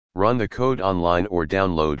Run the code online or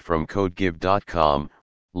download from codegive.com,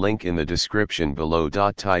 link in the description below.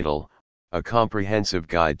 Title: A Comprehensive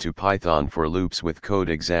Guide to Python for Loops with Code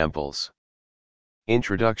Examples.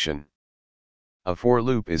 Introduction. A for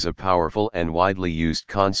loop is a powerful and widely used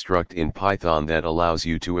construct in Python that allows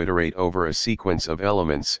you to iterate over a sequence of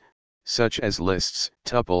elements, such as lists,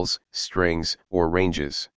 tuples, strings, or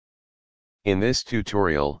ranges. In this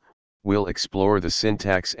tutorial, we'll explore the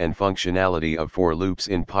syntax and functionality of for loops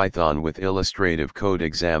in Python with illustrative code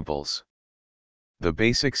examples. The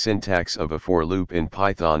basic syntax of a for loop in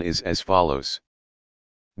Python is as follows.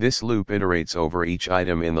 This loop iterates over each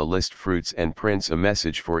item in the list fruits and prints a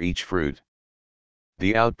message for each fruit.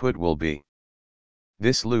 The output will be.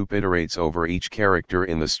 This loop iterates over each character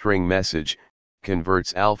in the string message,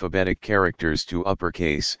 converts alphabetic characters to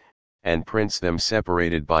uppercase, and prints them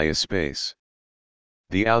separated by a space.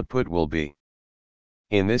 The output will be.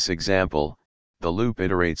 In this example, the loop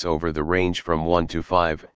iterates over the range from 1 to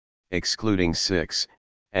 5, excluding 6,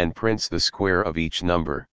 and prints the square of each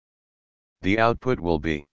number. The output will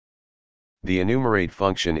be. The enumerate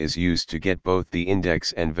function is used to get both the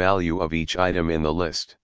index and value of each item in the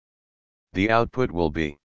list. The output will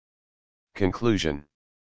be. Conclusion.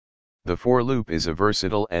 The for loop is a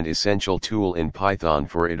versatile and essential tool in Python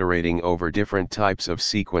for iterating over different types of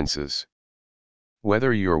sequences.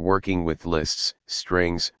 Whether you're working with lists,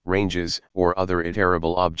 strings, ranges, or other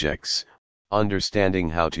iterable objects, understanding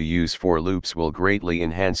how to use for loops will greatly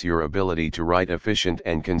enhance your ability to write efficient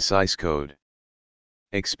and concise code.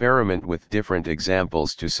 Experiment with different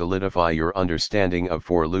examples to solidify your understanding of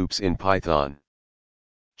for loops in Python.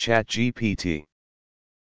 ChatGPT.